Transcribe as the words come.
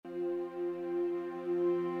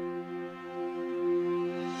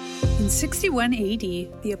In 61 AD,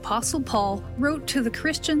 the Apostle Paul wrote to the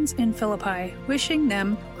Christians in Philippi, wishing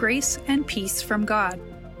them grace and peace from God.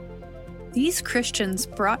 These Christians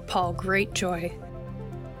brought Paul great joy.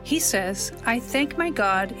 He says, "I thank my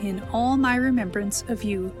God in all my remembrance of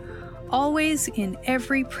you, always in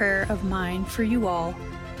every prayer of mine for you all,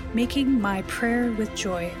 making my prayer with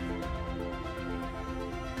joy."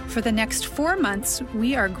 For the next 4 months,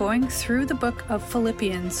 we are going through the book of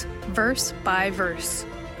Philippians, verse by verse.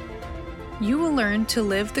 You will learn to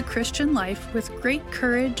live the Christian life with great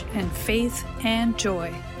courage and faith and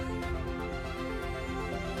joy.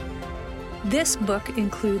 This book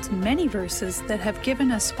includes many verses that have given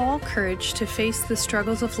us all courage to face the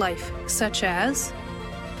struggles of life, such as,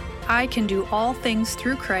 "I can do all things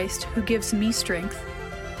through Christ who gives me strength,"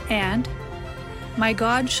 and "My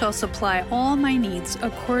God shall supply all my needs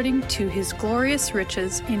according to his glorious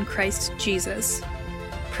riches in Christ Jesus."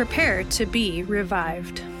 Prepare to be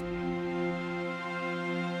revived.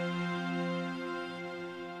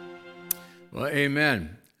 Well,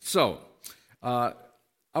 amen. So, I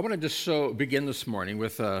want to just begin this morning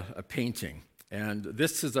with a painting. And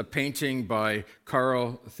this is a painting by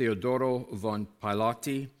Carlo Theodoro von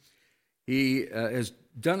Pilati. He has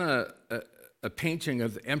done a painting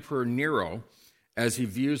of Emperor Nero as he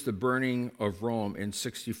views the burning of Rome in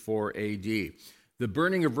 64 AD. The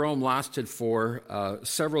burning of Rome lasted for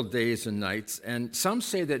several days and nights, and some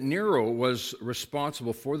say that Nero was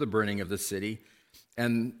responsible for the burning of the city,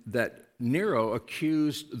 and that Nero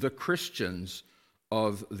accused the Christians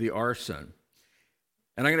of the arson.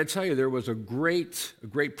 And I'm going to tell you, there was a great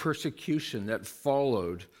persecution that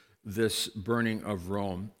followed this burning of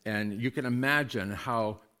Rome, and you can imagine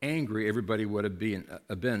how angry everybody would have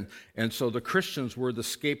been. And so the Christians were the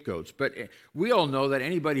scapegoats. But we all know that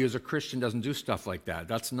anybody who's a Christian doesn't do stuff like that.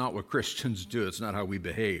 That's not what Christians do. It's not how we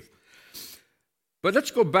behave. But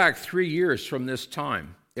let's go back 3 years from this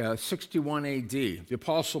time, 61 AD. The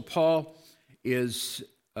Apostle Paul is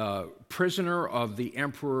prisoner of the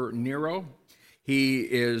Emperor Nero. He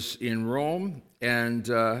is in Rome, and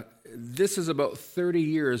this is about 30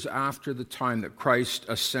 years after the time that Christ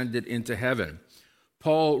ascended into heaven.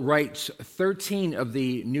 Paul writes 13 of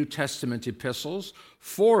the New Testament epistles,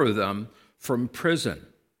 4 of them from prison.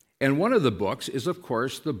 And one of the books is, of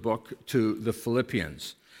course, the book to the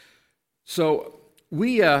Philippians. So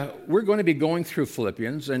we're going to be going through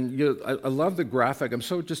Philippians, and I love the graphic. I'm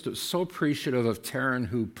so appreciative of Taryn,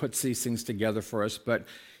 who puts these things together for us. But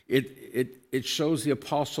it shows the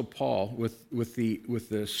Apostle Paul with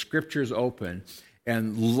the scriptures open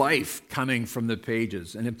and life coming from the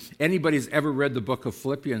pages. And if anybody's ever read the book of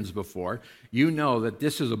Philippians before, you know that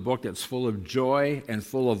this is a book that's full of joy and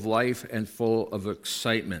full of life and full of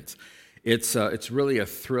excitement. It's really a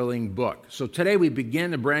thrilling book. So today we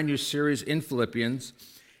begin a brand new series in Philippians,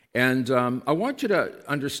 and I want you to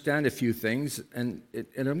understand a few things. And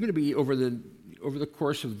I'm going to be over the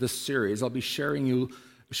course of this series, I'll be sharing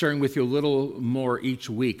with you a little more each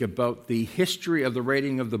week about the history of the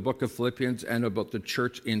writing of the book of Philippians and about the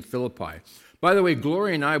church in Philippi. By the way,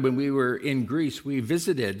 Gloria and I, when we were in Greece, we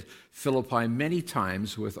visited Philippi many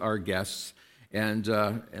times with our guests. And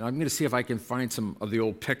I'm going to see if I can find some of the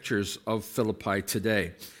old pictures of Philippi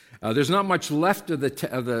today. There's not much left of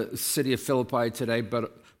the city of Philippi today,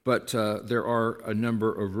 but there are a number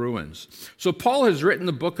of ruins. So Paul has written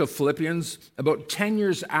the book of Philippians about 10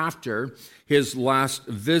 years after his last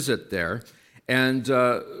visit there. And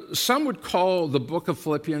some would call the book of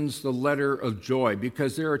Philippians the letter of joy,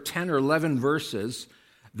 because there are 10 or 11 verses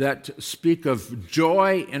that speak of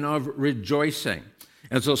joy and of rejoicing.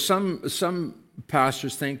 And so some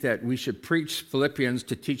pastors think that we should preach Philippians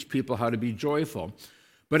to teach people how to be joyful.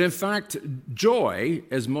 But in fact, joy,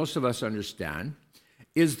 as most of us understand,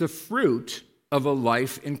 is the fruit of a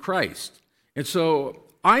life in Christ. And so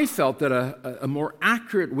I felt that a more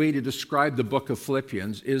accurate way to describe the book of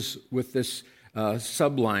Philippians is with this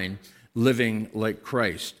subline, living like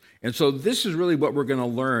Christ. And so this is really what we're going to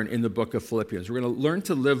learn in the book of Philippians. We're going to learn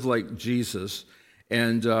to live like Jesus.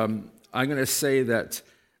 And I'm going to say that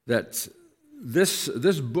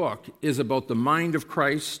this book is about the mind of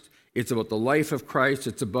Christ. It's about the life of Christ.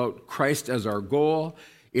 It's about Christ as our goal.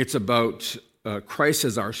 It's about Christ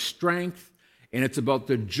as our strength. And it's about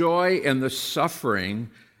the joy and the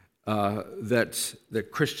suffering that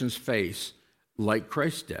Christians face like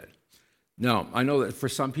Christ did. Now, I know that for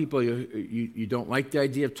some people, you don't like the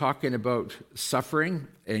idea of talking about suffering,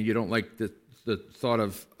 and you don't like the thought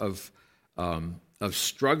of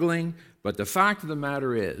struggling. But the fact of the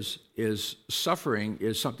matter is suffering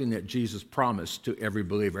is something that Jesus promised to every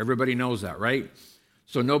believer. Everybody knows that, right?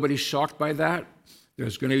 So nobody's shocked by that.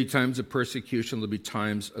 There's going to be times of persecution. There'll be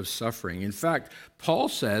times of suffering. In fact, Paul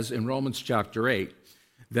says in Romans chapter 8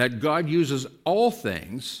 that God uses all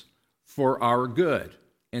things for our good.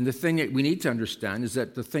 And the thing that we need to understand is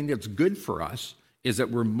that the thing that's good for us is that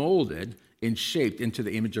we're molded and shaped into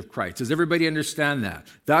the image of Christ. Does everybody understand that?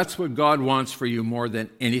 That's what God wants for you more than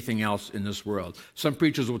anything else in this world. Some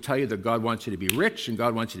preachers will tell you that God wants you to be rich and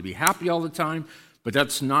God wants you to be happy all the time, but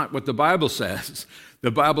that's not what the Bible says. The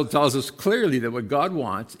Bible tells us clearly that what God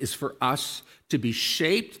wants is for us to be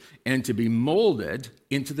shaped and to be molded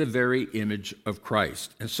into the very image of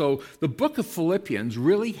Christ. And so the book of Philippians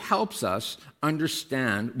really helps us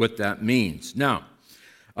understand what that means. Now,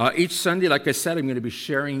 each Sunday, like I said, I'm going to be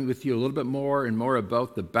sharing with you a little bit more and more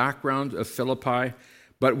about the background of Philippi.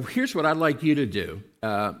 But here's what I'd like you to do,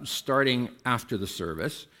 starting after the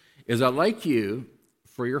service, is I'd like you,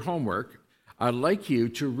 for your homework, I'd like you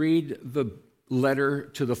to read the letter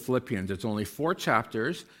to the Philippians. It's only 4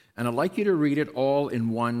 chapters, and I'd like you to read it all in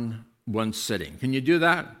one sitting. Can you do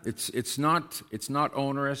that? It's not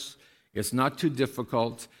onerous. It's not too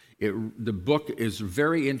difficult. The book is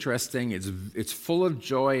very interesting. It's full of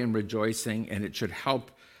joy and rejoicing, and it should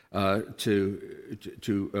help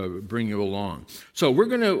to bring you along. So we're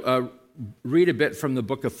going to read a bit from the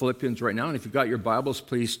book of Philippians right now, and if you've got your Bibles,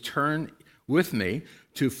 please turn with me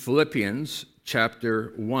to Philippians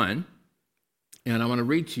chapter 1, and I want to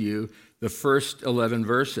read to you the first 11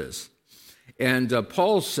 verses. And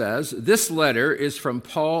Paul says, "This letter is from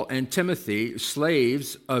Paul and Timothy,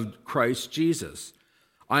 slaves of Christ Jesus.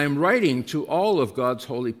 I am writing to all of God's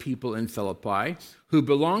holy people in Philippi who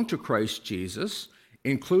belong to Christ Jesus,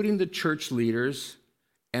 including the church leaders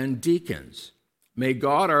and deacons. May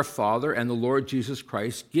God our Father and the Lord Jesus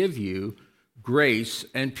Christ give you grace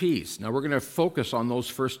and peace." Now, we're going to focus on those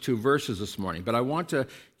first 2 verses this morning, but I want to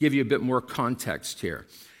give you a bit more context here.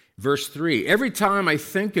 Verse 3, "Every time I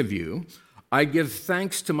think of you, I give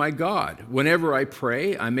thanks to my God. Whenever I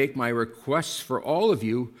pray, I make my requests for all of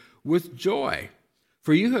you with joy.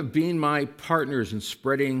 For you have been my partners in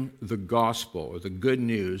spreading the gospel, or the good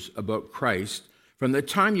news about Christ, from the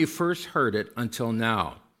time you first heard it until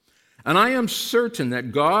now. And I am certain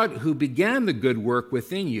that God, who began the good work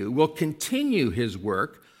within you, will continue his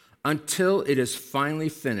work until it is finally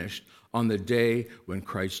finished on the day when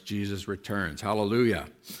Christ Jesus returns." Hallelujah.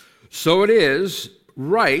 "So it is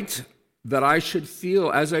right that I should feel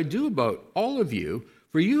as I do about all of you,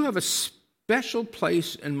 for you have a special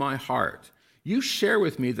place in my heart. You share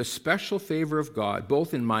with me the special favor of God,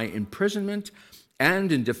 both in my imprisonment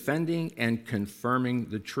and in defending and confirming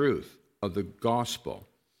the truth of the gospel.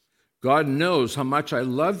 God knows how much I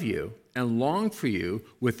love you and long for you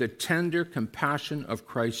with the tender compassion of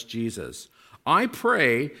Christ Jesus. I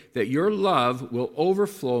pray that your love will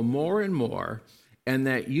overflow more and more, and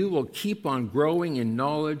that you will keep on growing in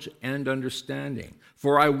knowledge and understanding.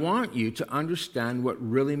 For I want you to understand what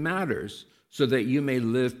really matters, so that you may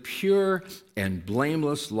live pure and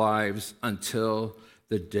blameless lives until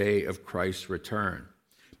the day of Christ's return.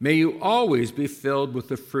 May you always be filled with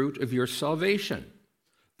the fruit of your salvation,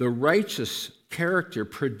 the righteous character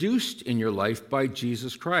produced in your life by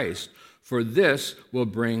Jesus Christ, for this will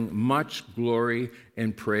bring much glory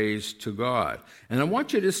and praise to God." And I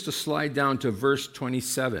want you just to slide down to verse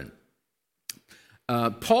 27.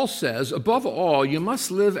 Paul says, "Above all, you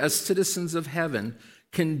must live as citizens of heaven,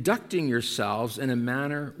 conducting yourselves in a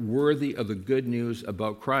manner worthy of the good news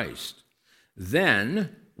about Christ.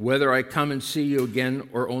 Then, whether I come and see you again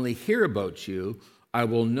or only hear about you, I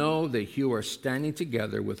will know that you are standing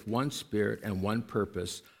together with one spirit and one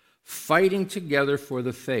purpose, fighting together for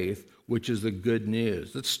the faith, which is the good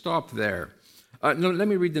news." Let's stop there. No, let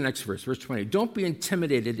me read the next verse, verse 20. "Don't be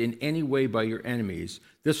intimidated in any way by your enemies.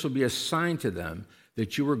 This will be a sign to them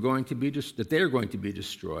that they are going to be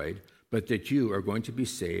destroyed, but that you are going to be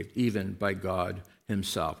saved, even by God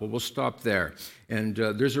himself." Well, we'll stop there. And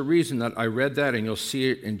there's a reason that I read that, and you'll see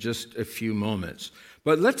it in just a few moments.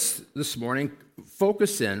 But let's, this morning,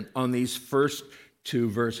 focus in on these first 2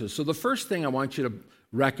 verses. So the first thing I want you to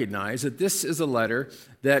recognize that this is a letter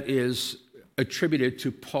that is attributed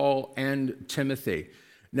to Paul and Timothy.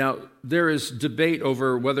 Now, there is debate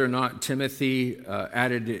over whether or not Timothy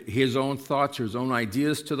added his own thoughts or his own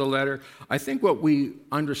ideas to the letter. I think what we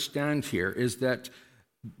understand here is that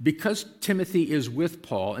because Timothy is with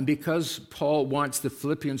Paul, and because Paul wants the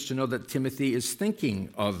Philippians to know that Timothy is thinking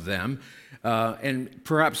of them, and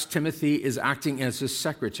perhaps Timothy is acting as his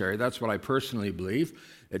secretary. That's what I personally believe.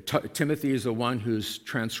 Timothy is the one who's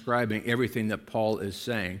transcribing everything that Paul is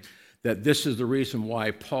saying, that this is the reason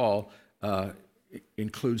why Paul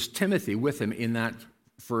includes Timothy with him in that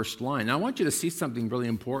first line. Now, I want you to see something really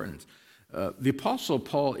important. the Apostle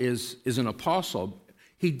Paul is an apostle.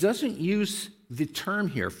 He doesn't use the term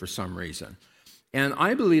here for some reason. And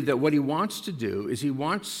I believe that what he wants to do is he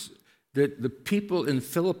wants the people in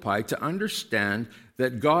Philippi to understand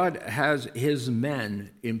that God has his men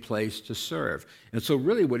in place to serve. And so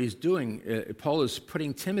really what he's doing, Paul is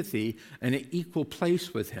putting Timothy in an equal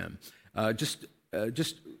place with him, just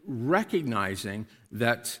recognizing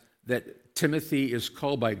that Timothy is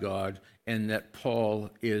called by God and that Paul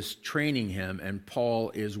is training him and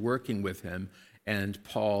Paul is working with him and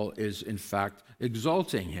Paul is, in fact,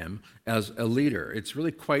 exalting him as a leader. It's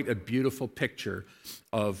really quite a beautiful picture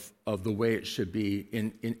of the way it should be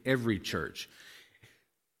in every church.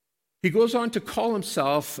 He goes on to call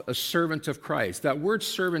himself a servant of Christ. That word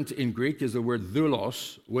servant in Greek is the word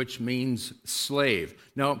doulos, which means slave.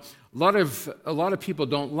 Now, a lot of people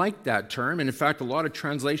don't like that term, and in fact, a lot of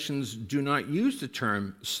translations do not use the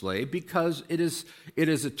term slave because it is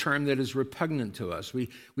a term that is repugnant to us. We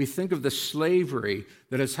think of the slavery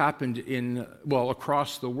that has happened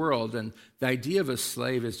across the world, and the idea of a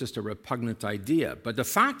slave is just a repugnant idea. But the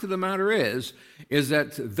fact of the matter is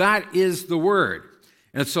that is the word.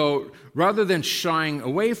 And so rather than shying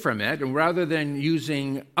away from it, and rather than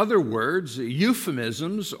using other words,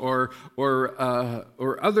 euphemisms or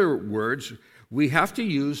other words, we have to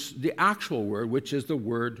use the actual word, which is the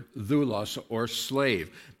word doulos, or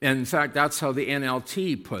slave. And in fact, that's how the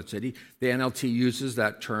NLT puts it. The NLT uses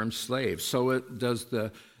that term slave. So it does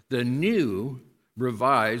the New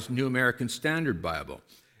Revised New American Standard Bible.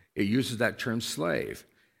 It uses that term slave.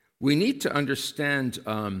 We need to understand...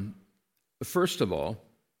 First of all,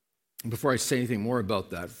 before I say anything more about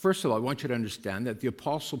that, first of all, I want you to understand that the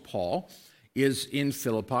Apostle Paul is in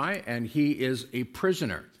Philippi and he is a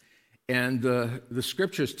prisoner. And the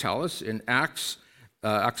scriptures tell us in Acts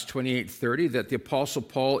 28:30 that the Apostle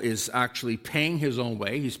Paul is actually paying his own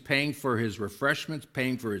way. He's paying for his refreshments,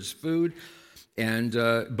 paying for his food. And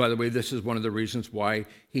by the way, this is one of the reasons why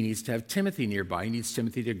he needs to have Timothy nearby. He needs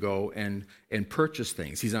Timothy to go and purchase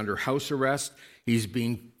things. He's under house arrest. He's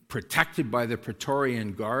being protected by the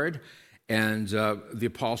Praetorian Guard, and the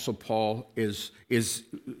Apostle Paul is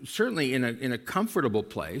certainly in a comfortable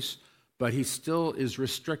place, but he still is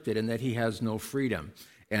restricted in that he has no freedom,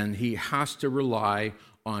 and he has to rely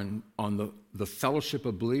on the fellowship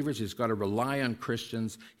of believers. He's got to rely on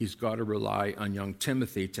Christians. He's got to rely on young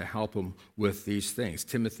Timothy to help him with these things.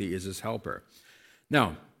 Timothy is his helper.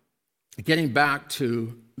 Now, getting back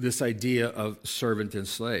to this idea of servant and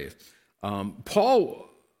slave, Paul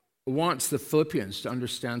wants the Philippians to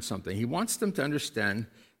understand something. He wants them to understand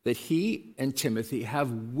that he and Timothy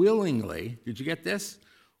have willingly, did you get this?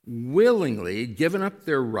 Willingly given up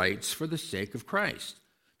their rights for the sake of Christ.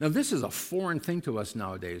 Now, this is a foreign thing to us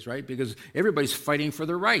nowadays, right? Because everybody's fighting for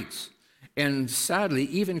their rights. And sadly,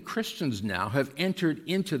 even Christians now have entered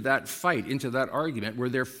into that fight, into that argument where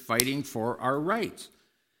they're fighting for our rights.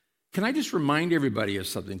 Can I just remind everybody of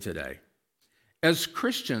something today? As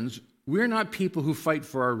Christians, we're not people who fight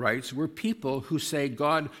for our rights. We're people who say,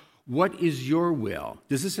 God, what is your will?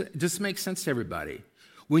 Does this make sense to everybody?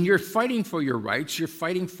 When you're fighting for your rights, you're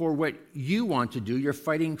fighting for what you want to do. You're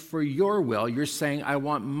fighting for your will. You're saying, I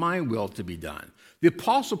want my will to be done. The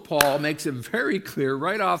Apostle Paul makes it very clear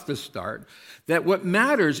right off the start that what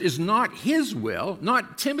matters is not his will,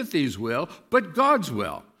 not Timothy's will, but God's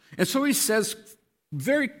will. And so he says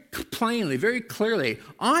very plainly, very clearly,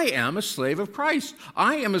 I am a slave of Christ.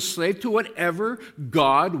 I am a slave to whatever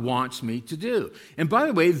God wants me to do. And by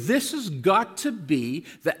the way, this has got to be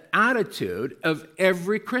the attitude of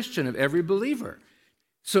every Christian, of every believer.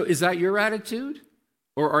 So is that your attitude?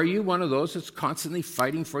 Or are you one of those that's constantly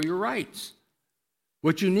fighting for your rights?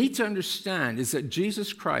 What you need to understand is that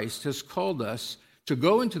Jesus Christ has called us to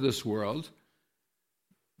go into this world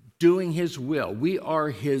doing his will. We are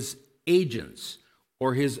his agents,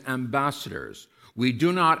 or his ambassadors. We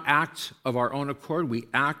do not act of our own accord. We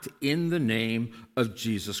act in the name of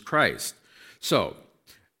Jesus Christ. So,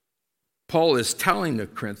 Paul is telling the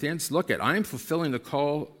Corinthians, look, I am fulfilling the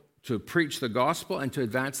call to preach the gospel and to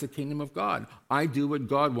advance the kingdom of God. I do what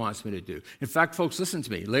God wants me to do. In fact, folks, listen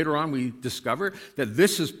to me. Later on, we discover that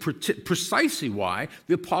this is precisely why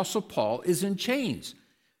the Apostle Paul is in chains.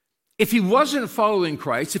 If he wasn't following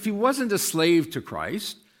Christ, if he wasn't a slave to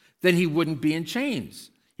Christ, then he wouldn't be in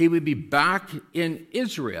chains. He would be back in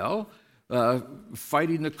Israel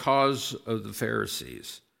fighting the cause of the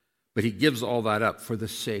Pharisees. But he gives all that up for the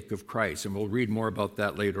sake of Christ. And we'll read more about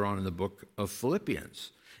that later on in the book of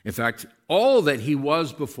Philippians. In fact, all that he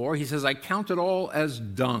was before, he says, I count it all as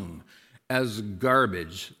dung, as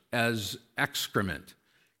garbage, as excrement,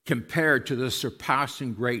 compared to the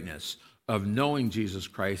surpassing greatness of knowing Jesus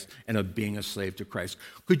Christ and of being a slave to Christ.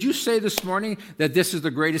 Could you say this morning that this is the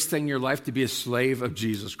greatest thing in your life, to be a slave of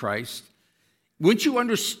Jesus Christ? Once you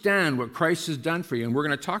understand what Christ has done for you, and we're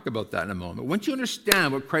going to talk about that in a moment, once you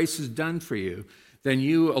understand what Christ has done for you, then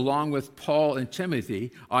you, along with Paul and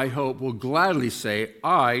Timothy, I hope, will gladly say,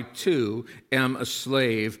 I too am a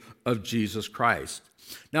slave of Jesus Christ.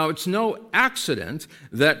 Now, it's no accident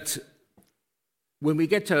that when we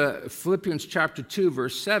get to Philippians chapter 2,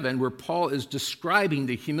 verse 7, where Paul is describing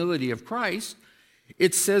the humility of Christ,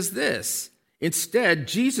 it says this: instead,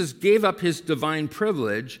 Jesus gave up his divine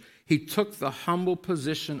privilege. He took the humble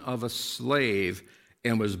position of a slave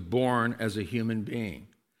and was born as a human being.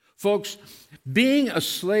 Folks, being a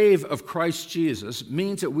slave of Christ Jesus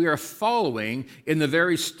means that we are following in the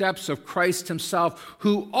very steps of Christ himself,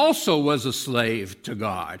 who also was a slave to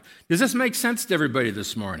God. Does this make sense to everybody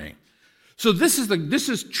this morning? So this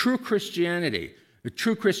is true Christianity. The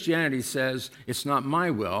true Christianity says, it's not my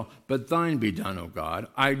will, but thine be done, O God.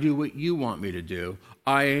 I do what you want me to do.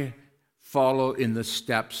 I follow in the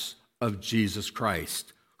steps of Jesus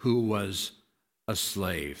Christ, who was a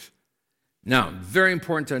slave. Now, very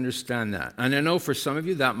important to understand that. And I know for some of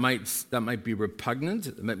you that might be repugnant.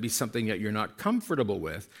 It might be something that you're not comfortable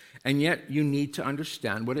with. And yet you need to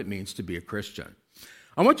understand what it means to be a Christian.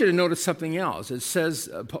 I want you to notice something else. It says,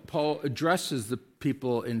 Paul addresses the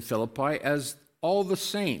people in Philippi as all the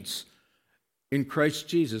saints in Christ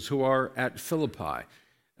Jesus who are at Philippi.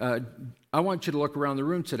 I want you to look around the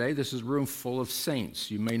room today. This is a room full of saints.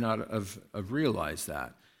 You may not have realized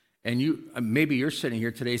that. And maybe you're sitting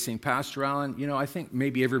here today saying, Pastor Allen, I think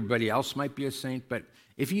maybe everybody else might be a saint, but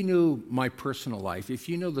if you knew my personal life, if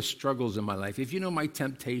you know the struggles in my life, if you know my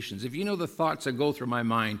temptations, if you know the thoughts that go through my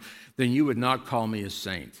mind, then you would not call me a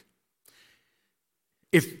saint.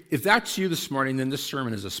 If that's you this morning, then this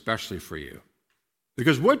sermon is especially for you.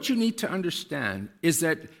 Because what you need to understand is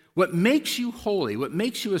that what makes you holy, what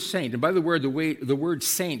makes you a saint, and by the word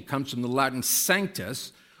saint comes from the Latin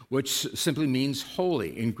sanctus, which simply means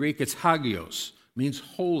holy. In Greek, it's hagios, means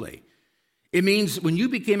holy. It means when you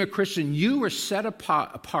became a Christian, you were set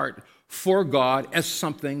apart for God as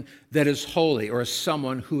something that is holy, or as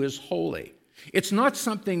someone who is holy. It's not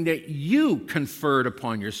something that you conferred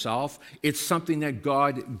upon yourself. It's something that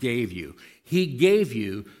God gave you. He gave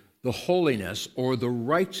you the holiness or the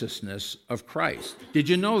righteousness of Christ. Did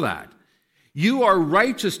you know that? You are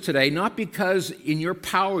righteous today, not because in your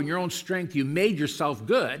power and your own strength you made yourself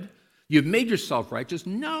good, you've made yourself righteous.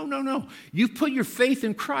 No. You've put your faith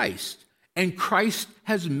in Christ, and Christ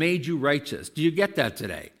has made you righteous. Do you get that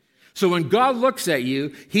today? So when God looks at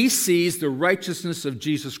you, he sees the righteousness of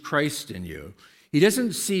Jesus Christ in you. He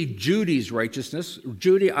doesn't see Judy's righteousness.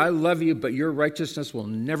 Judy, I love you, but your righteousness will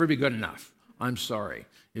never be good enough. I'm sorry.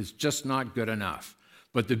 It's just not good enough.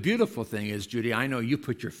 But the beautiful thing is, Judy, I know you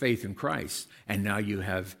put your faith in Christ, and now you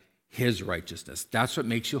have his righteousness. That's what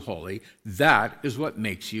makes you holy. That is what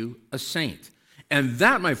makes you a saint. And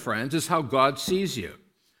that, my friends, is how God sees you.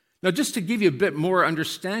 Now, just to give you a bit more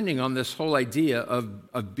understanding on this whole idea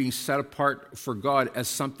of being set apart for God as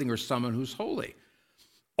something or someone who's holy.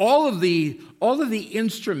 All of the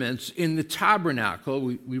instruments in the tabernacle,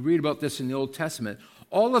 we read about this in the Old Testament,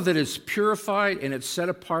 all of it is purified and it's set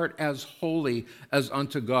apart as holy as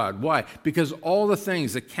unto God. Why? Because all the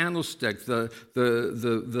things, the candlestick, the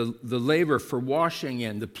laver for washing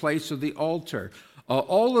in, the place of the altar,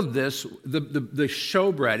 all of this, the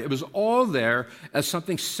showbread, it was all there as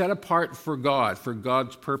something set apart for God, for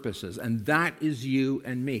God's purposes. And that is you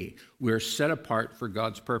and me. We're set apart for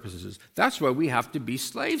God's purposes. That's why we have to be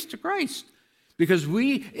slaves to Christ, because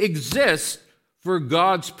we exist for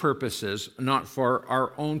God's purposes, not for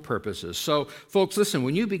our own purposes. So, folks, listen,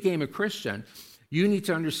 when you became a Christian, you need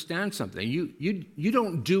to understand something. You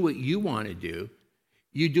don't do what you want to do.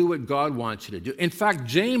 You do what God wants you to do. In fact,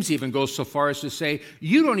 James even goes so far as to say,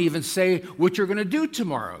 you don't even say what you're going to do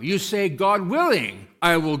tomorrow. You say, God willing,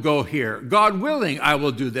 I will go here. God willing, I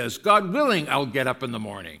will do this. God willing, I'll get up in the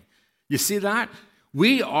morning. You see that?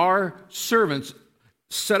 We are servants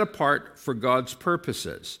set apart for God's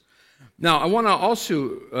purposes. Now, I want to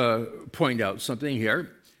also point out something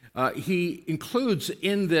here. He includes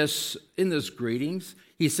in this greetings,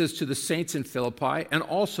 he says to the saints in Philippi and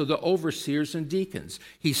also the overseers and deacons.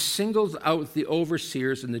 He singles out the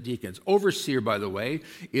overseers and the deacons. Overseer, by the way,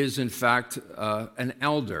 is in fact an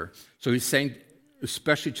elder. So he's saying,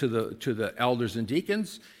 especially to the elders and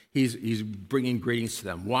deacons, he's bringing greetings to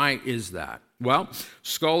them. Why is that? Well,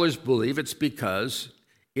 scholars believe it's because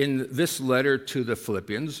in this letter to the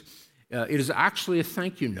Philippians, it is actually a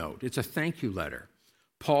thank you note. It's a thank you letter.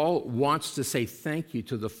 Paul wants to say thank you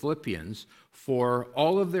to the Philippians for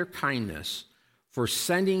all of their kindness, for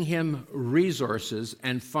sending him resources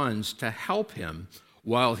and funds to help him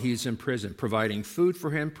while he's in prison, providing food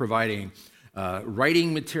for him, providing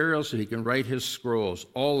writing materials so he can write his scrolls.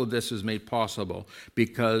 All of this is made possible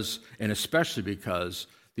because, and especially because,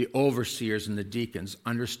 the overseers and the deacons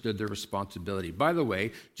understood their responsibility. By the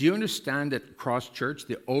way, do you understand that Cross Church,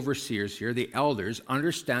 the overseers here, the elders,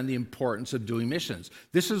 understand the importance of doing missions?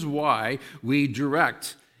 This is why we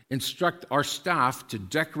instruct our staff to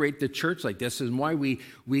decorate the church like this, and why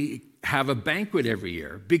we have a banquet every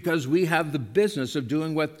year, because we have the business of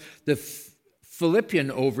doing what the Philippian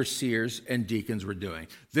overseers and deacons were doing.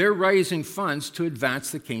 They're raising funds to advance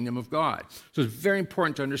the kingdom of God. So it's very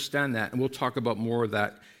important to understand that, and we'll talk about more of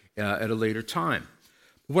that at a later time.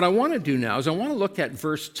 What I want to do now is I want to look at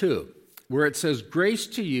verse 2, where it says, "Grace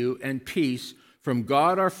to you and peace from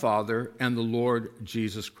God our Father and the Lord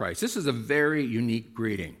Jesus Christ." This is a very unique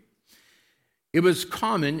greeting. It was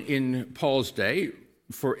common in Paul's day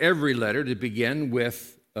for every letter to begin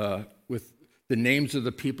with the names of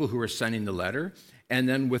the people who are sending the letter, and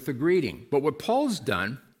then with a greeting. But what Paul's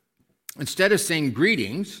done, instead of saying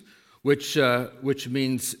greetings, which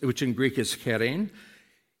in Greek is cherein,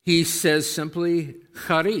 he says simply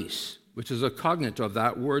charis, which is a cognate of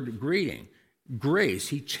that word greeting. Grace,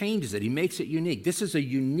 he changes it, he makes it unique. This is a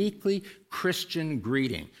uniquely Christian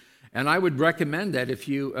greeting. And I would recommend that if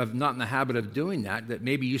you are not in the habit of doing that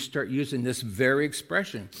maybe you start using this very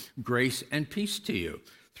expression, grace and peace to you,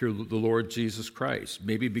 through the Lord Jesus Christ.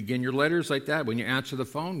 Maybe begin your letters like that. When you answer the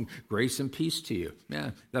phone, grace and peace to you.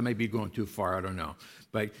 Yeah, that may be going too far, I don't know.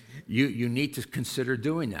 But you need to consider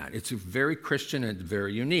doing that. It's very Christian and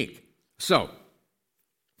very unique. So,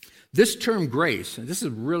 this term grace, and this is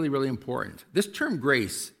really, really important, this term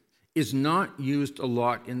grace is not used a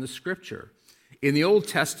lot in the Scripture. In the Old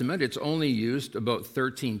Testament, it's only used about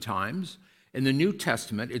 13 times. In the New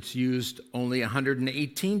Testament, it's used only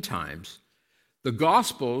 118 times. The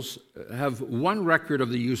Gospels have one record of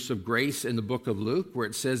the use of grace in the book of Luke, where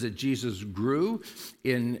it says that Jesus grew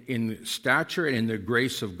in stature and in the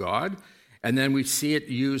grace of God. And then we see it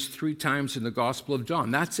used 3 times in the Gospel of John.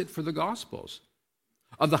 That's it for the Gospels.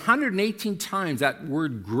 Of the 118 times that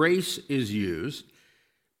word grace is used,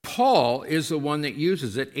 Paul is the one that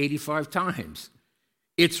uses it 85 times.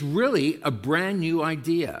 It's really a brand new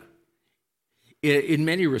idea. In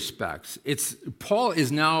many respects, Paul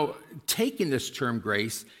is now taking this term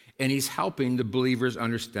grace and he's helping the believers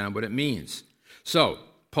understand what it means. So,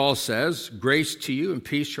 Paul says, "Grace to you and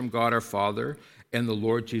peace from God our Father and the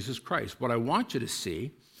Lord Jesus Christ." What I want you to see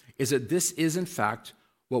is that this is, in fact,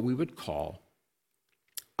 what we would call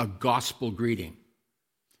a gospel greeting.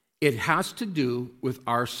 It has to do with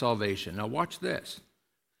our salvation. Now, watch this.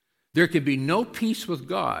 There can be no peace with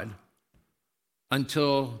God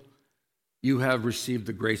until you have received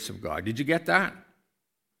the grace of God. Did you get that?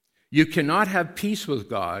 You cannot have peace with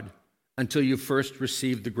God until you first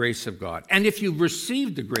receive the grace of God. And if you've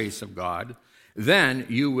received the grace of God, then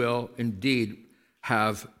you will indeed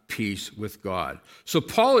have peace with God. So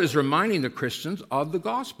Paul is reminding the Christians of the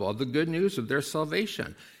gospel, of the good news of their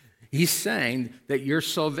salvation. He's saying that your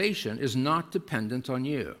salvation is not dependent on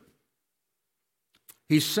you.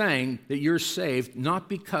 He's saying that you're saved not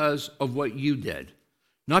because of what you did,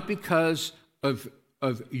 not because of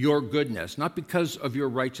your goodness, not because of your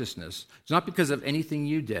righteousness. It's not because of anything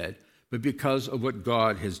you did, but because of what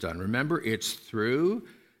God has done. Remember, it's from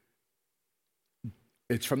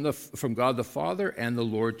God the Father and the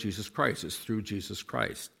Lord Jesus Christ. It's through Jesus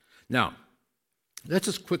Christ. Now, let's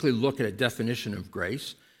just quickly look at a definition of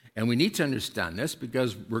grace. And we need to understand this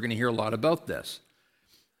because we're going to hear a lot about this.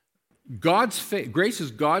 Grace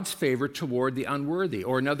is God's favor toward the unworthy,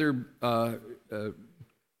 or another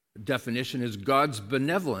definition is God's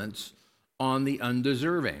benevolence on the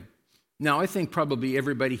undeserving. Now, I think probably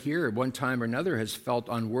everybody here at one time or another has felt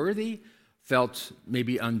unworthy, felt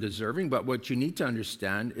maybe undeserving, but what you need to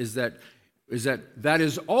understand is that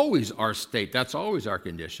is always our state. That's always our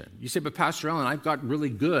condition. You say, but Pastor Allen, I've got really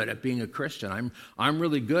good at being a Christian. I'm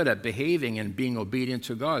really good at behaving and being obedient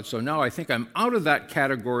to God. So now I think I'm out of that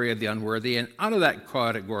category of the unworthy and out of that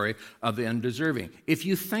category of the undeserving. If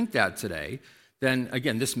you think that today, then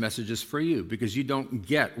again, this message is for you because you don't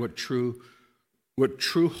get what true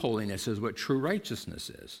holiness is, what true righteousness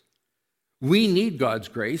is. We need God's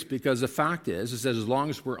grace because the fact is that as long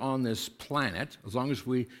as we're on this planet,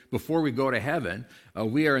 before we go to heaven,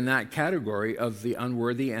 we are in that category of the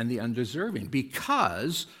unworthy and the undeserving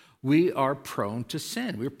because we are prone to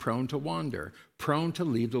sin. We're prone to wander, prone to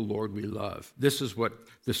leave the Lord we love. This is what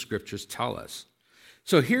the scriptures tell us.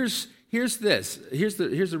 So here's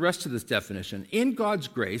the rest of this definition. In God's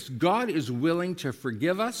grace, God is willing to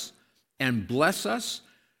forgive us and bless us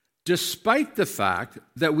despite the fact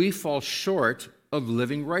that we fall short of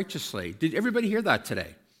living righteously. Did everybody hear that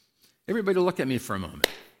today? Everybody look at me for a moment.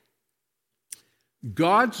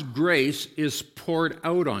 God's grace is poured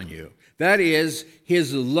out on you. That is,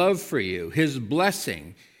 his love for you, his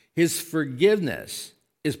blessing, his forgiveness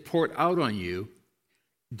is poured out on you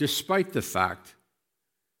despite the fact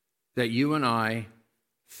that you and I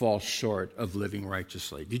fall short of living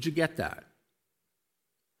righteously. Did you get that?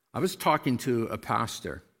 I was talking to a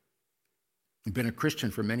pastor who'd been a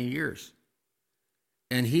Christian for many years,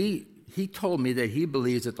 and he told me that he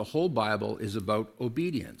believes that the whole Bible is about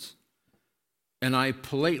obedience. And I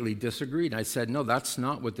politely disagreed. I said, no, that's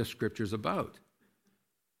not what the Scripture's about.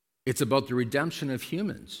 It's about the redemption of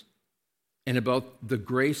humans and about the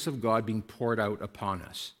grace of God being poured out upon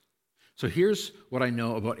us. So here's what I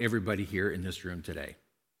know about everybody here in this room today.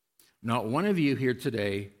 Not one of you here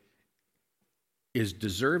today is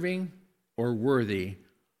deserving or worthy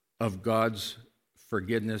of God's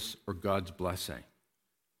forgiveness or God's blessing.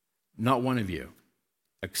 Not one of you,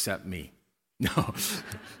 except me. No,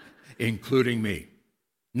 including me.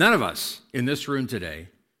 None of us in this room today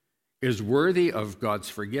is worthy of God's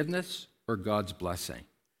forgiveness or God's blessing.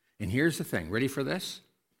 And here's the thing. Ready for this?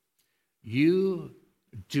 You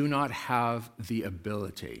do not have the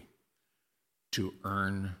ability to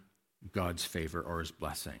earn God's favor or his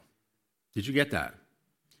blessing. Did you get that?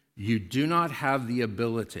 You do not have the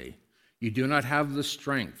ability. You do not have the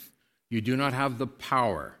strength. You do not have the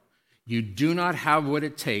power. You do not have what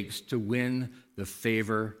it takes to win the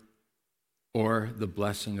favor or the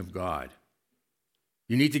blessing of God.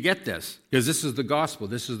 You need to get this, because this is the gospel.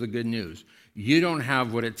 This is the good news. You don't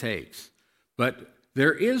have what it takes. But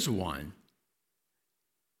there is one.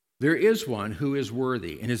 There is one who is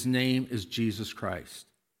worthy, and his name is Jesus Christ.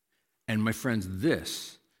 And my friends,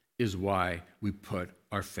 this is why we put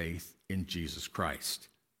our faith in Jesus Christ.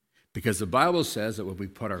 Because the Bible says that when we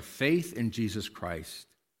put our faith in Jesus Christ,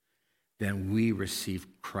 then we receive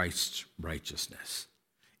Christ's righteousness.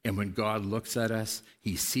 And when God looks at us,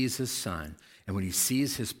 he sees his Son. And when he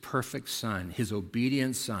sees his perfect Son, his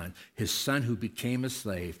obedient Son, his Son who became a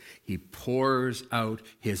slave, he pours out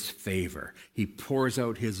his favor. He pours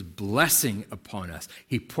out his blessing upon us.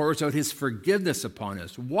 He pours out his forgiveness upon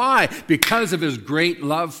us. Why? Because of his great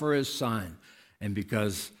love for his Son and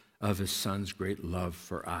because of his Son's great love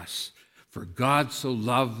for us. For God so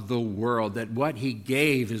loved the world that what he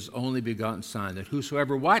gave his only begotten Son, that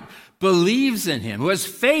whosoever what? Believes in him, who has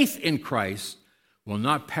faith in Christ, will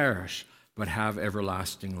not perish, but have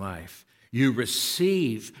everlasting life. You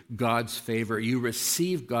receive God's favor. You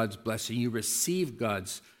receive God's blessing. You receive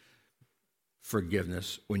God's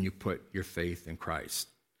forgiveness when you put your faith in Christ.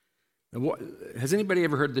 Now, has anybody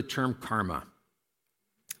ever heard the term karma?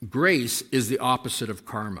 Grace is the opposite of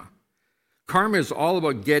karma. Karma is all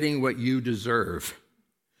about getting what you deserve.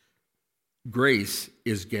 Grace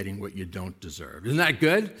is getting what you don't deserve. Isn't that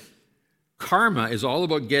good? Karma is all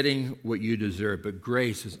about getting what you deserve, but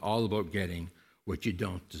grace is all about getting what you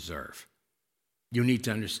don't deserve. You need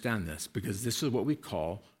to understand this because this is what we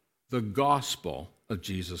call the gospel of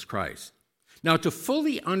Jesus Christ. Now, to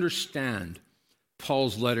fully understand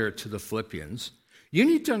Paul's letter to the Philippians, you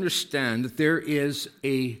need to understand that there's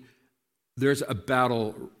a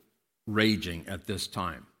battle raging at this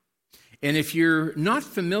time. And if you're not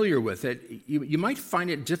familiar with it, you might find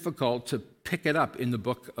it difficult to pick it up in the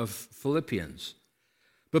book of Philippians.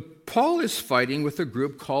 But Paul is fighting with a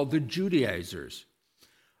group called the Judaizers.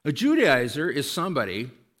 A Judaizer is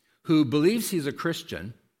somebody who believes he's a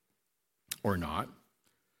Christian, or not,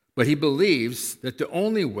 but he believes that the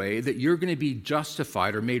only way that you're going to be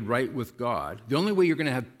justified or made right with God, the only way you're going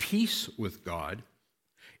to have peace with God,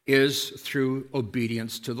 is through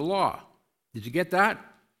obedience to the law. Did you get that?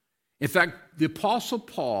 In fact, the Apostle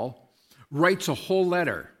Paul writes a whole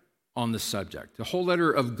letter on the subject. The whole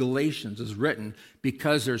letter of Galatians is written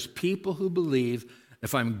because there's people who believe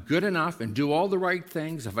if I'm good enough and do all the right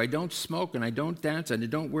things, if I don't smoke and I don't dance and I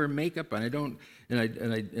don't wear makeup and I don't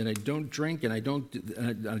drink and I don't,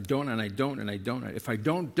 if I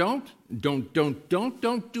don't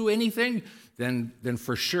do anything, then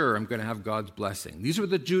for sure I'm going to have God's blessing. These were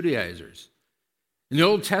the Judaizers. In the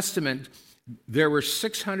Old Testament, there were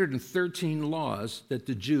 613 laws that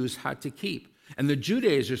the Jews had to keep. And the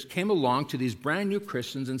Judaizers came along to these brand new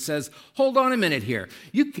Christians and says, hold on a minute here.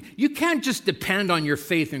 You can't just depend on your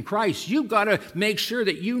faith in Christ. You've got to make sure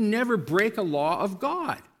that you never break a law of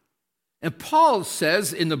God. And Paul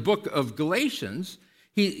says in the book of Galatians,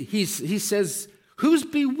 he says, Who's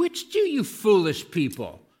bewitched you, you foolish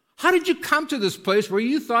people? How did you come to this place where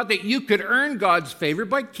you thought that you could earn God's favor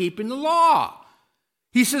by keeping the law?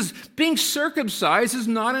 He says, being circumcised is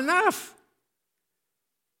not enough.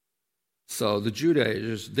 So the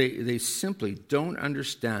Judaizers, they simply don't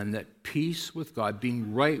understand that peace with God,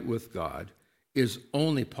 being right with God, is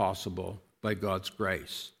only possible by God's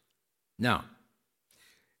grace. Now,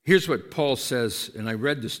 here's what Paul says, and I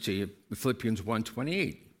read this to you, Philippians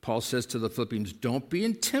 1:28. Paul says to the Philippians, don't be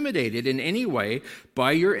intimidated in any way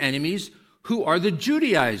by your enemies who are the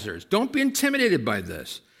Judaizers. Don't be intimidated by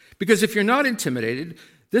this. Because if you're not intimidated,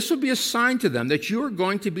 this will be a sign to them that you are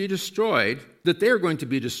going to be destroyed, that they are going to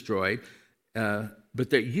be destroyed, but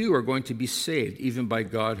that you are going to be saved, even by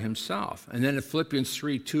God himself. And then in Philippians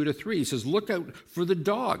 3:2-3, he says, look out for the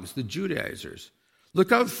dogs, the Judaizers.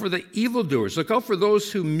 Look out for the evildoers. Look out for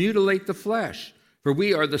those who mutilate the flesh. For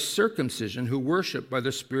we are the circumcision who worship by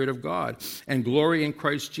the Spirit of God and glory in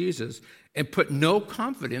Christ Jesus and put no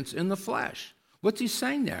confidence in the flesh. What's he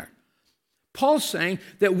saying there? Paul's saying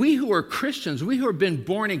that we who are Christians, we who have been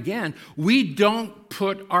born again, we don't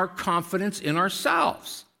put our confidence in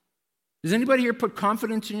ourselves. Does anybody here put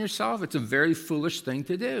confidence in yourself? It's a very foolish thing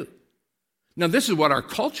to do. Now, this is what our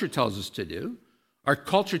culture tells us to do. Our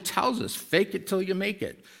culture tells us, fake it till you make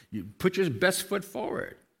it. You put your best foot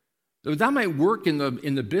forward. So that might work in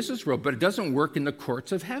the business world, but it doesn't work in the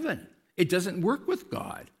courts of heaven. It doesn't work with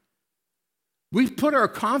God. We put our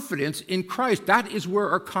confidence in Christ. That is where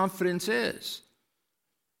our confidence is.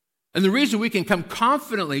 And the reason we can come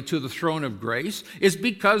confidently to the throne of grace is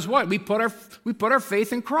because what? We put our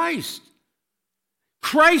faith in Christ.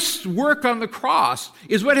 Christ's work on the cross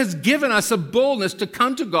is what has given us a boldness to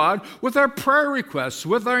come to God with our prayer requests,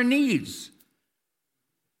 with our needs.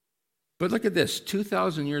 But look at this,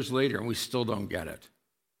 2,000 years later, and we still don't get it.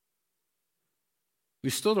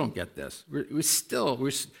 We still don't get this.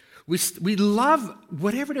 We love,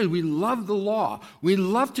 whatever it is, we love the law. We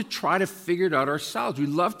love to try to figure it out ourselves. We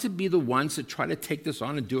love to be the ones that try to take this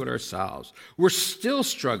on and do it ourselves. We're still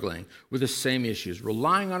struggling with the same issues,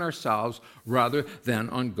 relying on ourselves rather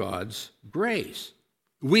than on God's grace.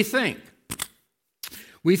 We think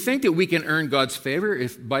that we can earn God's favor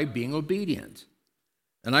by being obedient.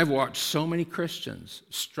 And I've watched so many Christians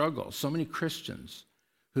struggle, so many Christians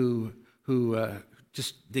who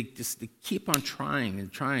they keep on trying,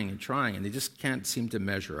 and they just can't seem to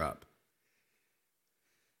measure up.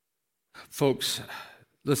 Folks,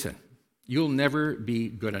 listen, you'll never be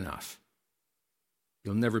good enough.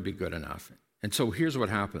 You'll never be good enough. And so here's what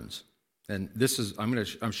happens. And this is,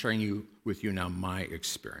 I'm sharing with you now my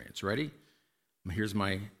experience. Ready? Here's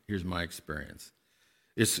my experience.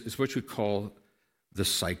 It's what we call the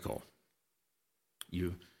cycle.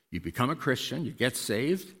 You become a Christian, you get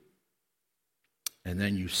saved, and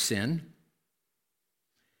then you sin.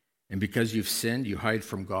 And because you've sinned, you hide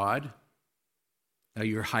from God. Now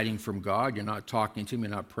you're hiding from God. You're not talking to him.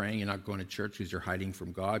 You're not praying. You're not going to church because you're hiding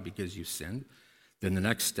from God because you sinned. Then the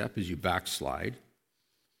next step is you backslide.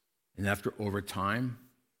 And over time,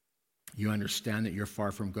 you understand that you're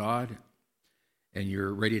far from God, and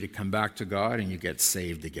you're ready to come back to God, and you get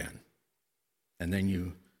saved again. And then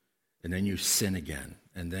you sin again,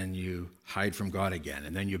 and then you hide from God again,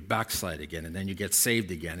 and then you backslide again, and then you get saved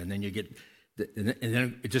again, and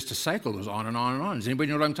then just a cycle goes on and on and on. Does anybody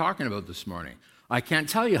know what I'm talking about this morning? I can't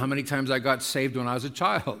tell you how many times I got saved when I was a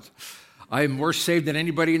child. I'm more saved than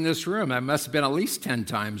anybody in this room. I must have been at least 10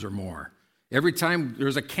 times or more. Every time there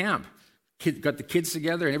was a camp, got the kids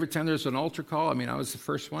together, and every time there was an altar call, I was the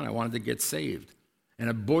first one. I wanted to get saved. And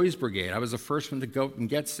a boys' brigade, I was the first one to go and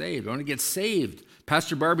get saved. I want to get saved.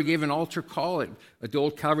 Pastor Barbie gave an altar call at the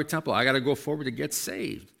old Calvary Temple. I got to go forward to get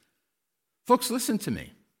saved. Folks, listen to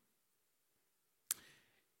me.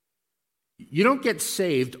 You don't get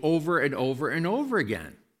saved over and over and over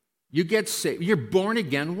again. You get saved. You're born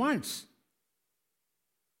again once.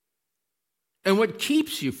 And what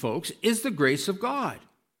keeps you, folks, is the grace of God.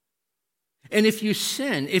 And if you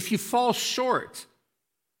sin, if you fall short,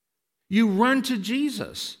 you run to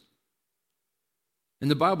Jesus.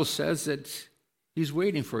 And the Bible says that he's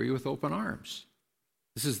waiting for you with open arms.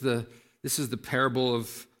 This is the parable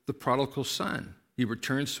of the prodigal son. He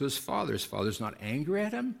returns to his father. His father's not angry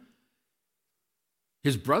at him.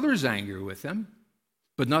 His brother's angry with him,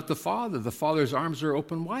 but not the father. The father's arms are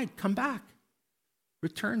open wide. Come back.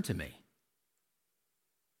 Return to me.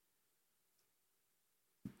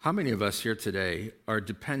 How many of us here today are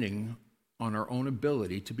depending on our own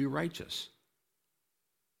ability to be righteous?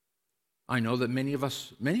 I know that many of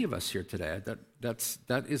us here today,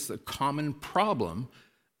 that is a common problem,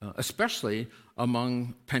 especially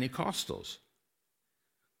among Pentecostals.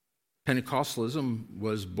 Pentecostalism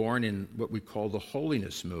was born in what we call the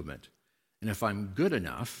holiness movement. And if I'm good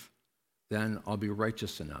enough, then I'll be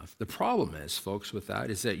righteous enough. The problem is, folks, with that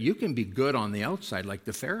is that you can be good on the outside like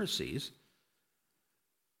the Pharisees,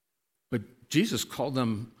 but Jesus called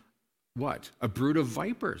them what? A brood of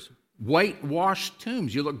vipers. Whitewashed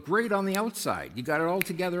tombs. You look great on the outside. You got it all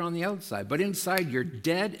together on the outside. But inside, you're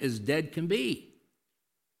dead as dead can be.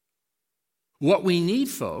 What we need,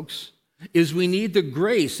 folks, is we need the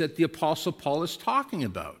grace that the Apostle Paul is talking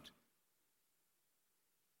about.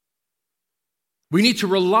 We need to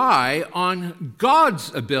rely on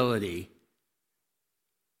God's ability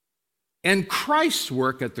and Christ's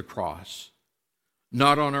work at the cross,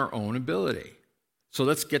 not on our own ability. So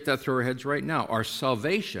let's get that through our heads right now. Our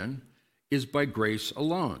salvation is by grace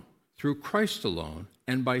alone, through Christ alone,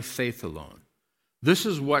 and by faith alone. This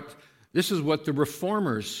is what the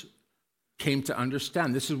Reformers came to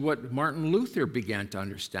understand. This is what Martin Luther began to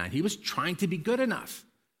understand. He was trying to be good enough.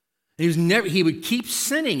 He would keep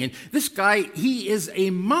sinning. And this guy, he is a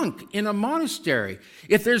monk in a monastery.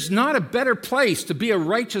 If there's not a better place to be a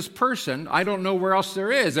righteous person, I don't know where else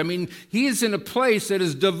there is. I mean, he is in a place that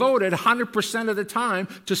is devoted 100% of the time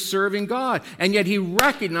to serving God. And yet he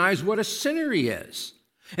recognized what a sinner he is.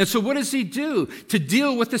 And so what does he do to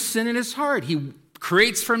deal with the sin in his heart? He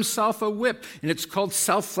creates for himself a whip, and it's called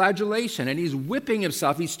self-flagellation. And he's whipping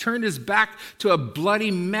himself. He's turned his back to a bloody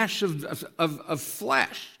mesh of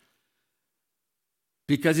flesh,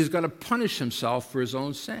 because he's got to punish himself for his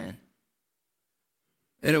own sin.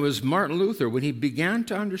 And it was Martin Luther, when he began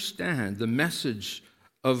to understand the message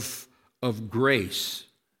of grace,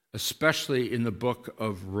 especially in the book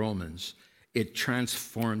of Romans, it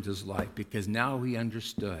transformed his life, because now he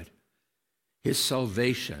understood his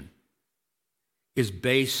salvation is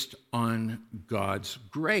based on God's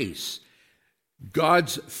grace,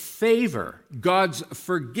 God's favor, God's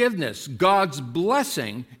forgiveness, God's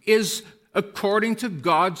blessing is according to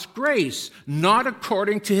God's grace, not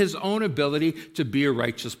according to his own ability to be a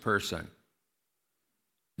righteous person.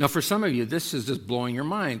 Now, for some of you, this is just blowing your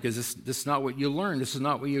mind, because this is not what you learned. This is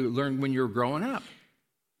not what you learned when you were growing up.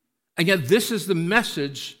 And yet, this is the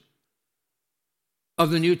message of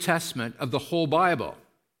the New Testament, of the whole Bible.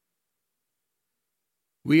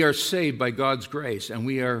 We are saved by God's grace, and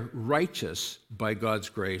we are righteous by God's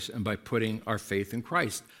grace and by putting our faith in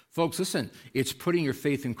Christ. Folks, listen, it's putting your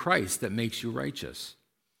faith in Christ that makes you righteous.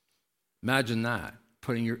 Imagine that.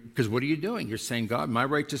 Because what are you doing? You're saying, God, my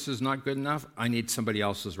righteousness is not good enough. I need somebody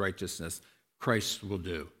else's righteousness. Christ will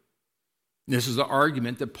do. This is the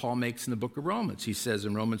argument that Paul makes in the book of Romans. He says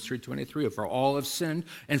in Romans 3:23, for all have sinned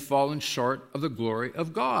and fallen short of the glory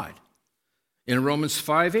of God. In Romans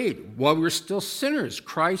 5:8, while we were still sinners,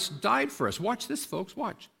 Christ died for us. Watch this, folks,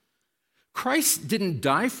 watch. Christ didn't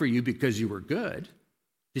die for you because you were good.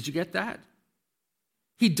 Did you get that?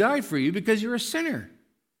 He died for you because you're a sinner.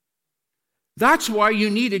 That's why you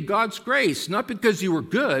needed God's grace, not because you were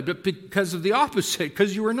good, but because of the opposite,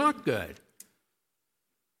 because you were not good.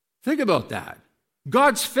 Think about that.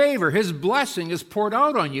 God's favor, his blessing is poured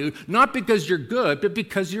out on you, not because you're good, but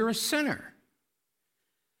because you're a sinner.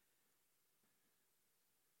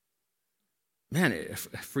 Man,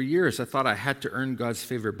 for years I thought I had to earn God's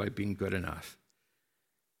favor by being good enough.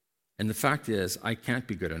 And the fact is, I can't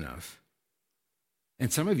be good enough.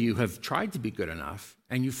 And some of you have tried to be good enough,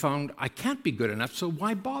 and you found, I can't be good enough, so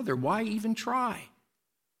why bother? Why even try?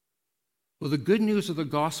 Well, the good news of the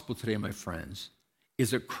gospel today, my friends, is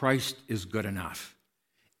that Christ is good enough.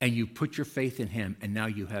 And you put your faith in him, and now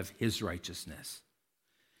you have his righteousness.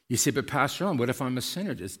 You say, but Pastor Ron, what if I'm a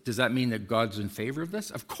sinner? Does that mean that God's in favor of this?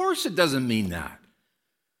 Of course it doesn't mean that.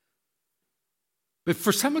 But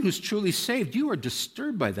for someone who's truly saved, you are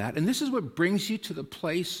disturbed by that. And this is what brings you to the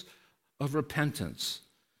place of repentance.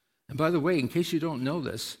 And by the way, in case you don't know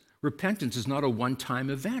this, repentance is not a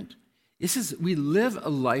one-time event. We live a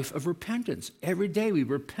life of repentance. Every day we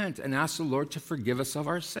repent and ask the Lord to forgive us of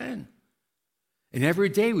our sin. And every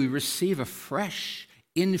day we receive a fresh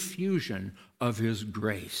infusion of his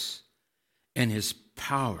grace and his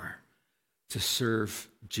power to serve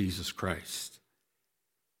Jesus Christ.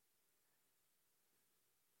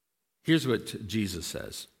 Here's what Jesus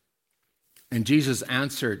says. And Jesus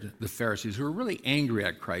answered the Pharisees, who were really angry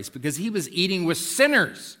at Christ because he was eating with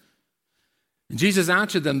sinners. And Jesus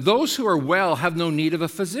answered them, those who are well have no need of a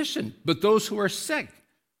physician, but those who are sick.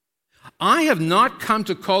 I have not come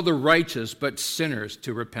to call the righteous, but sinners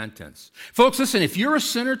to repentance. Folks, listen, if you're a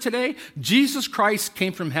sinner today, Jesus Christ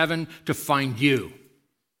came from heaven to find you.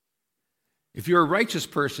 If you're a righteous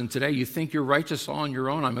person today, you think you're righteous all on your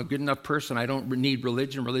own, I'm a good enough person, I don't need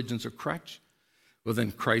religion, religion's a crutch, well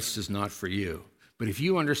then Christ is not for you. But if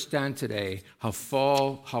you understand today how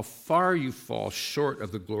far you fall short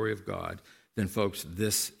of the glory of God, then folks,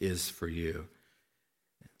 this is for you.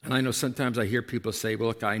 And I know sometimes I hear people say, well,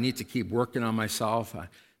 look, I need to keep working on myself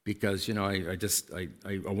because, I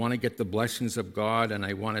want to get the blessings of God and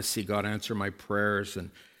I want to see God answer my prayers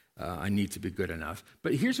and I need to be good enough.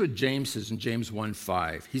 But here's what James says in James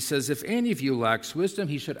 1:5. He says, if any of you lacks wisdom,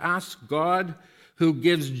 he should ask God, who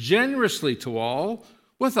gives generously to all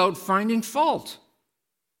without finding fault,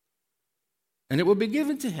 and it will be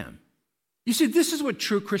given to him. You see, this is what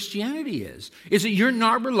true Christianity is that you're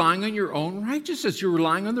not relying on your own righteousness. You're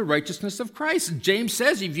relying on the righteousness of Christ. And James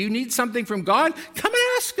says, if you need something from God, come and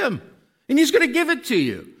ask him, and he's going to give it to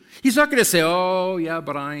you. He's not going to say, oh, yeah,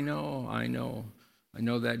 but I know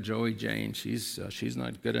that Joey Jane, she's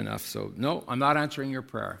not good enough. So, no, I'm not answering your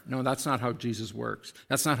prayer. No, that's not how Jesus works.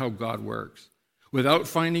 That's not how God works. Without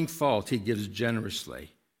finding fault, he gives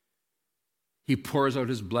generously. He pours out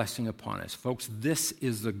his blessing upon us. Folks, this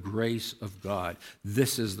is the grace of God.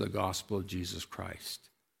 This is the gospel of Jesus Christ.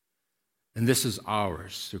 And this is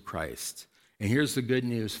ours through Christ. And here's the good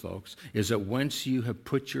news, folks, is that once you have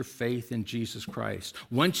put your faith in Jesus Christ,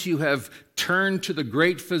 once you have turned to the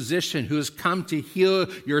great physician who has come to heal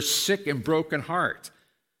your sick and broken heart,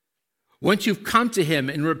 once you've come to him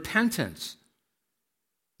in repentance,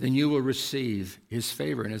 then you will receive his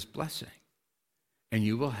favor and his blessing. And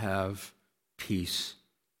you will have peace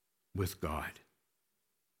with God.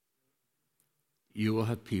 You will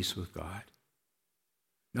have peace with God.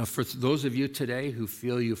 Now, for those of you today who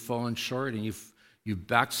feel you've fallen short and you've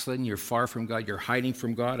backslidden, you're far from God, you're hiding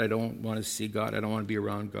from God, I don't want to see God, I don't want to be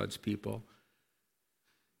around God's people,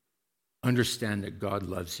 understand that God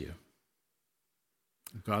loves you.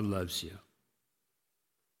 God loves you.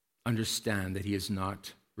 Understand that he has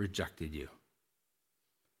not rejected you.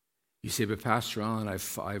 You say, but Pastor Allen,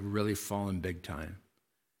 I've really fallen big time.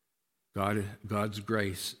 God's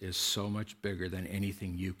grace is so much bigger than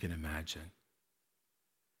anything you can imagine.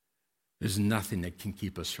 There's nothing that can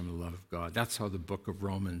keep us from the love of God. That's how the book of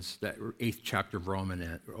Romans, that 8th chapter of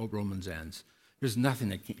Romans ends. There's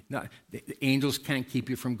nothing that the angels can't keep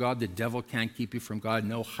you from God. The devil can't keep you from God.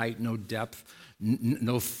 No height, no depth,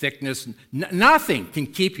 no thickness. Nothing can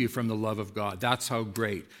keep you from the love of God. That's how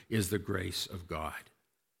great is the grace of God.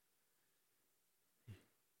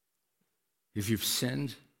 If you've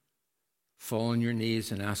sinned, fall on your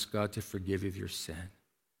knees and ask God to forgive you of your sin.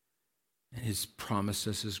 And his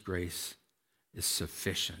promises, his grace is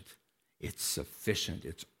sufficient. It's sufficient.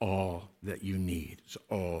 It's all that you need. It's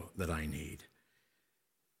all that I need.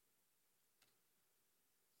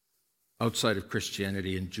 Outside of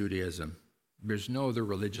Christianity and Judaism, there's no other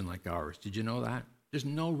religion like ours. Did you know that? There's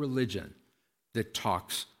no religion that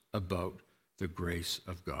talks about the grace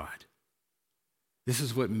of God. This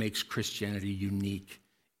is what makes Christianity unique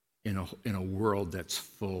in a world that's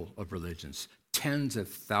full of religions. Tens of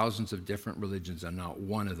thousands of different religions, and not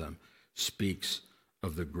one of them speaks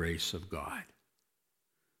of the grace of God.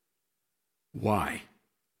 Why?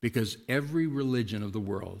 Because every religion of the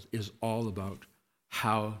world is all about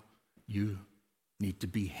how you need to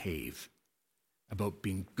behave, about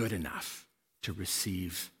being good enough to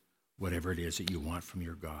receive whatever it is that you want from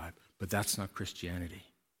your God. But that's not Christianity.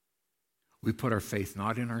 We put our faith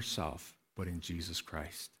not in ourselves, but in Jesus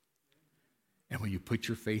Christ. And when you put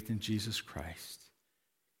your faith in Jesus Christ,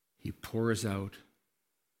 he pours out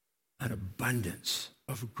an abundance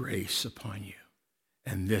of grace upon you.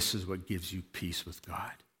 And this is what gives you peace with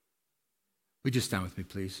God. Would you stand with me,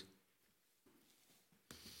 please?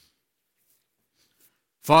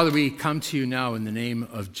 Father, we come to you now in the name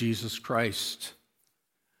of Jesus Christ,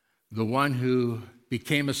 the one who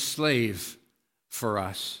became a slave for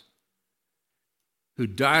us, who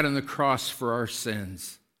died on the cross for our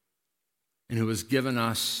sins, and who has given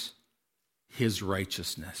us his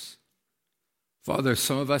righteousness. Father,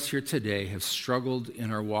 some of us here today have struggled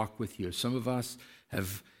in our walk with you. Some of us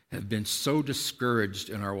have been so discouraged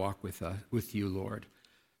in our walk with you, Lord.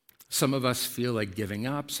 Some of us feel like giving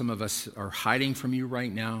up. Some of us are hiding from you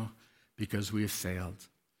right now because we have failed.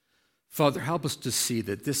 Father, help us to see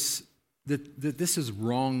that this is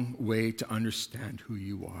wrong way to understand who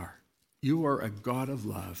you are. You are a God of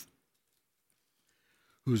love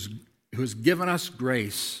who's given us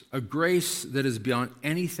grace, a grace that is beyond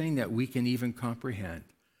anything that we can even comprehend,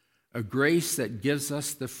 a grace that gives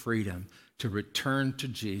us the freedom to return to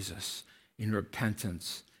Jesus in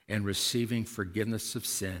repentance and receiving forgiveness of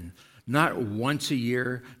sin, not once a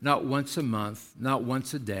year, not once a month, not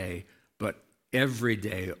once a day, but every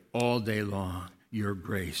day, all day long, your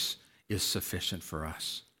grace is sufficient for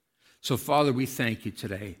us. So, Father, we thank you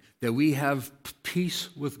today that we have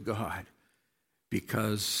peace with God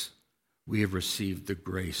because we have received the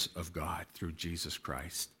grace of God through Jesus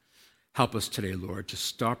Christ. Help us today, Lord, to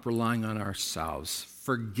stop relying on ourselves.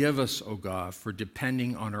 Forgive us, O God, for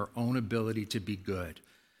depending on our own ability to be good.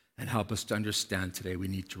 And help us to understand today we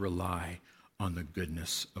need to rely on the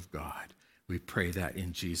goodness of God. We pray that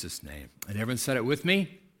in Jesus' name. And everyone said it with me?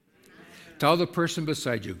 Amen. Tell the person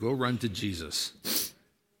beside you, go run to Jesus.